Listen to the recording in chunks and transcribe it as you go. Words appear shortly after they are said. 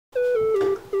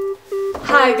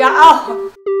Hi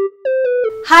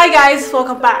guys,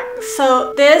 welcome back.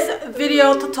 So this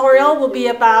video tutorial will be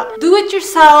about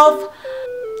do-it-yourself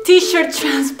t-shirt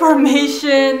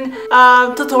transformation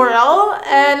tutorial,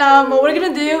 and what we're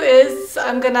gonna do is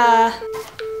I'm gonna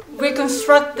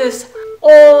reconstruct this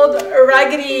old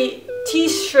raggedy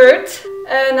t-shirt,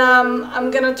 and I'm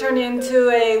gonna turn it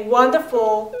into a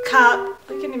wonderful cap.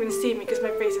 You can't even see me because my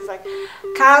face is like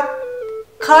cut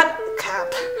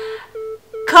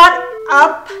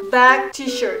up back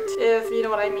t-shirt, if you know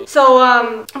what I mean. So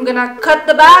I'm gonna cut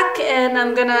the back and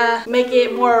I'm gonna make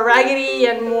it more raggedy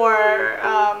and more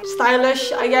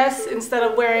stylish, I guess, instead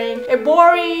of wearing a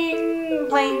boring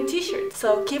plain t-shirt.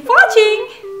 So keep watching.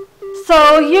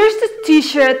 So here's the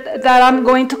t-shirt that I'm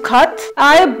going to cut.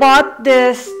 I bought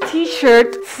this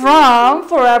t-shirt from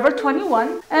Forever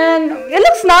 21 and it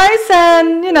looks nice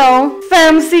and, you know,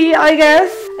 fancy, I guess.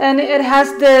 And it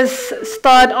has this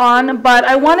stud on, but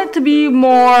I want it to be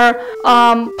more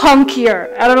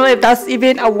punkier. I don't know if that's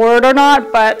even a word or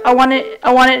not, but I want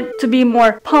it to be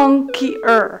more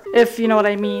punkier, if you know what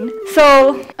I mean.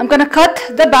 So I'm gonna cut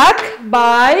the back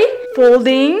by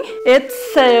folding it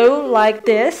so like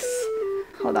this.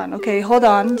 Hold on, okay, hold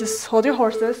on, just hold your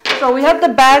horses. So we have the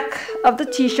back of the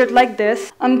t-shirt like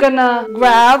this. I'm gonna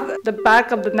grab the back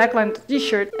of the neckline of the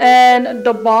t-shirt and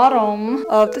the bottom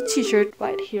of the t-shirt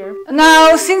right here.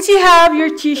 Now, since you have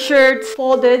your t-shirt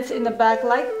folded in the back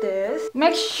like this,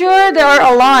 make sure they are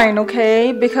aligned,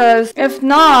 okay? Because if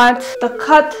not, the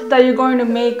cut that you're going to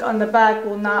make on the back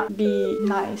will not be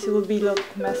nice. It will be look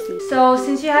messy. So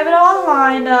since you have it all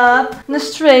lined up in a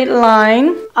straight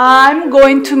line, I'm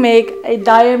going to make a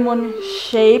diamond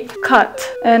shape cut,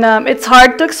 and it's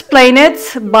hard to explain it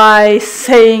by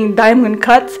saying diamond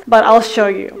cut, but I'll show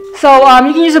you. So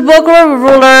you can use a book or a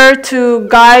ruler to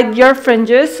guide your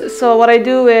fringes. So what I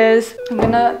do is I'm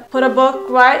gonna put a book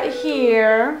right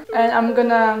here and I'm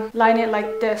gonna line it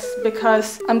like this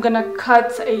because I'm gonna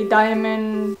cut a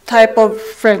diamond type of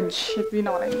fringe, if you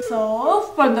know what I mean.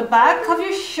 So from the back of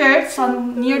your shirt, so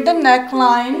near the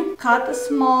neckline, cut a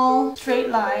small straight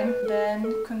line,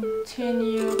 then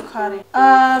continue cutting.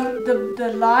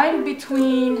 The line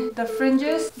between the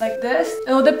fringes like this,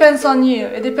 it all depends on you.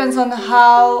 It depends on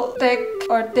how thick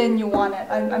or thin you want it.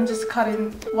 I'm just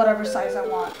cutting whatever size I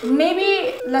want.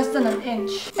 Maybe less than an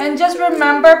inch. And just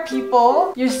remember,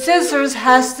 people, your scissors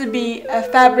has to be a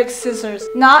fabric scissors,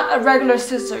 not a regular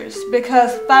scissors,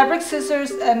 because fabric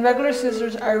scissors and regular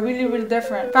scissors are really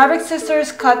different. Fabric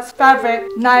scissors cuts fabric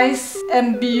nice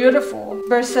and beautiful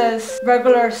versus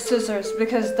regular scissors,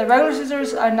 because the regular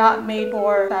scissors are not made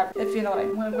for fabric, if you know what I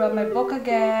mean. I'm gonna grab my book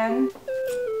again.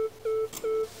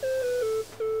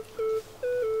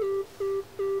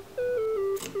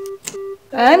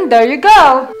 And there you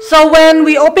go. So when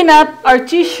we open up our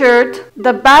t-shirt,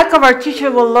 the back of our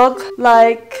t-shirt will look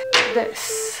like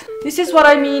this. This is what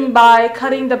I mean by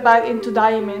cutting the back into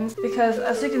diamonds, because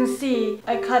as you can see,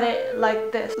 I cut it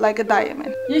like this, like a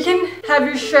diamond. You can have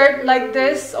your shirt like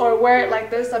this or wear it like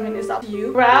this. I mean, it's up to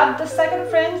you. Grab the second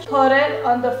fringe, put it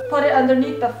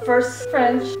underneath the first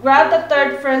fringe. Grab the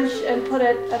third fringe and put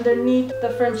it underneath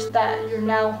the fringe that you're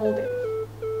now holding.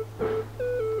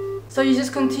 So you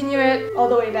just continue it all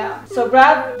the way down. So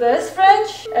grab this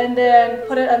fringe and then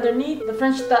put it underneath the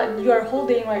fringe that you are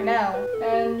holding right now.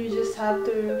 And you just have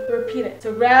to repeat it.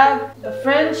 So grab the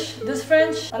fringe, this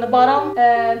fringe on the bottom,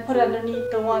 and put it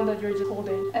underneath the one that you're just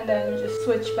holding. And then you just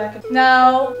switch back.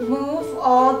 Now move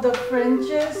all the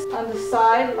fringes on the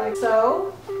side like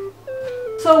so.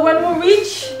 So when we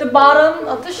reach the bottom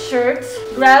of the shirt,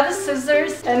 grab the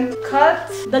scissors and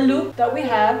cut the loop that we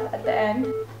have at the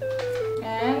end.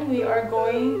 And we are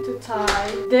going to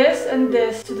tie this and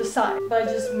this to the side by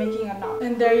just making a knot.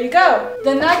 And there you go.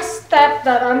 The next step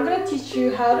that I'm going to teach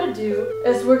you how to do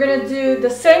is we're going to do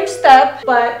the same step,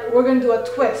 but we're going to do a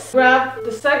twist. Grab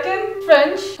the second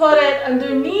fringe, put it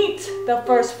underneath the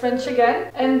first fringe again.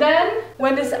 And then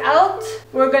when it's out,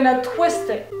 we're going to twist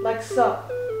it like so.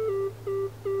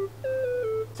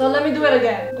 So let me do it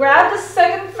again. Grab the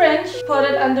second fringe, put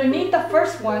it underneath the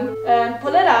first one, and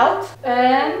pull it out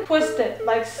and twist it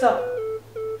like so.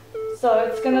 So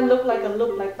it's gonna look like a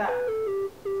loop like that.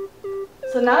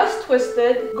 So now it's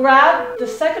twisted. Grab the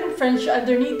second fringe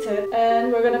underneath it,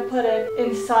 and we're gonna put it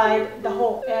inside the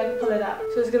hole and pull it out.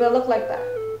 So it's gonna look like that.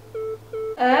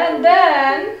 And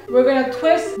then we're gonna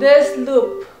twist this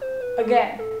loop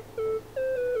again.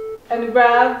 and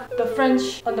grab the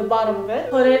French on the bottom of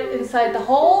it. Put it inside the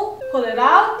hole, pull it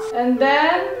out, and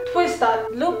then twist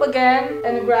that loop again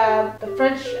and grab the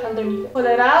French underneath it. Pull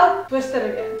it out, twist it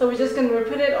again. So we're just gonna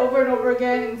repeat it over and over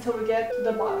again until we get to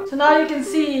the bottom. So now you can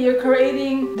see you're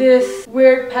creating this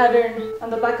weird pattern on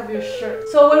the back of your shirt.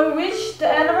 So when we reach the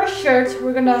end of our shirt,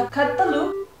 we're gonna cut the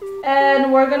loop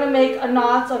and we're gonna make a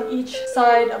knot on each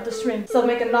side of the string. So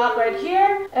make a knot right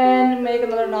here and make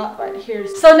another knot right here.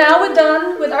 So now we're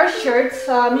done with our shirts.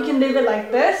 You can leave it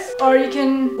like this, or you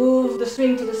can move the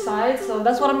string to the side. So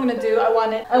that's what I'm gonna do.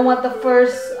 I want the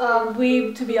first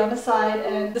weave to be on the side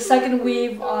and the second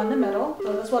weave on the middle.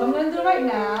 So that's what I'm gonna do right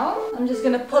now. I'm just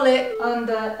gonna pull it on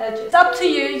the edges. It's up to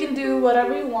you. You can do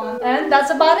whatever you want. And that's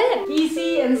about it.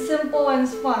 Easy and simple and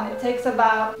it's fun. It takes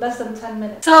about less than 10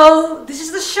 minutes. So this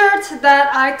is the shirt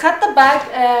that I cut the back,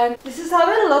 and this is how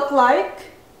it looked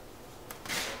like.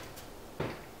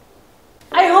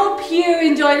 I hope you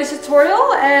enjoyed this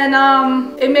tutorial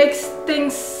and it makes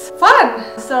things fun.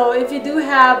 So if you do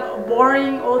have a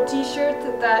boring old t-shirt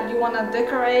that you want to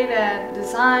decorate and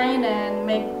design and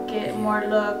make it more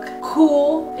look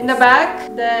cool in the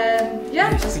back, then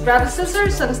yeah, just grab the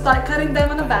scissors and start cutting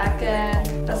them on the back,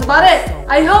 and that's about it.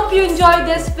 I hope you enjoyed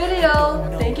this video.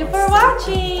 Thank you for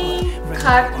watching.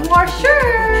 Cut more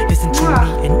shirts. Listen to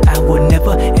me and I will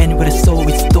never end with a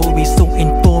story. So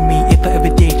inform me if I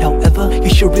ever did. However, you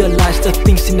should realize the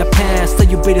things in the past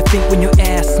that you better think when you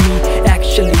ask me.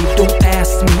 Actually, don't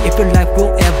ask me if your life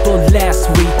will ever last.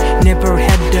 We never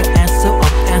had the answer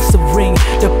of answering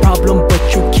the problem, but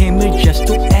you came here just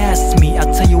to ask me. I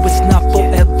tell you it's not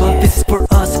forever. This is for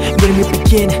us. When we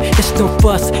begin, there's no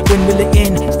fuss. When will it